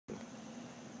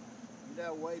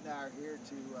Wade and I are here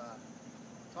to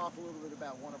talk a little bit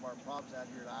about one of our problems out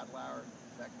here at Idlehour.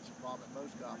 In fact, it's a problem at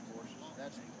most golf courses.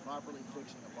 That's properly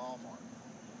fixing a ball mark.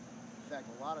 In fact,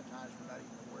 a lot of times we're not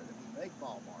even aware that we make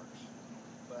ball marks.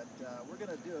 But we're going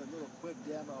to do a little quick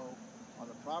demo on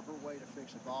the proper way to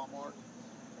fix a ball mark.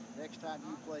 Next time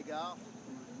you play golf,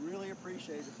 we would really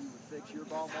appreciate if you would fix your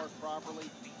ball mark properly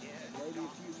and maybe a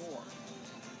few more.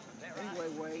 Anyway,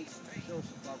 Wade, show us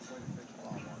the proper way to fix a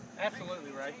ball mark.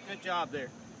 Absolutely, Ray. Good job there.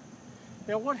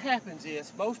 Now what happens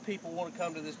is most people want to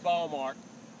come to this ball mark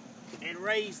and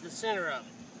raise the center of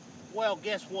it. Well,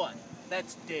 guess what?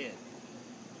 That's dead.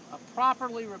 A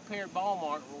properly repaired ball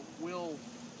mark will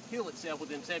heal itself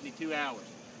within 72 hours.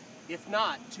 If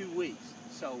not, 2 weeks.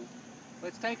 So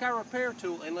let's take our repair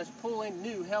tool and let's pull in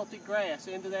new healthy grass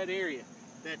into that area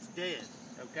that's dead,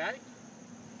 okay?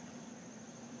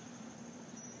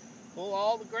 Pull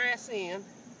all the grass in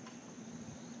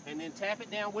and then tap it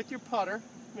down with your putter,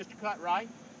 Mr. Cutright,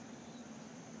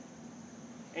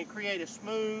 and create a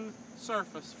smooth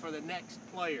surface for the next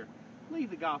player.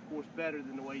 Leave the golf course better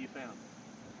than the way you found it.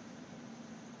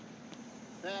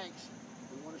 Thanks.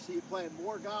 We want to see you playing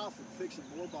more golf and fixing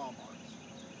more ball marks.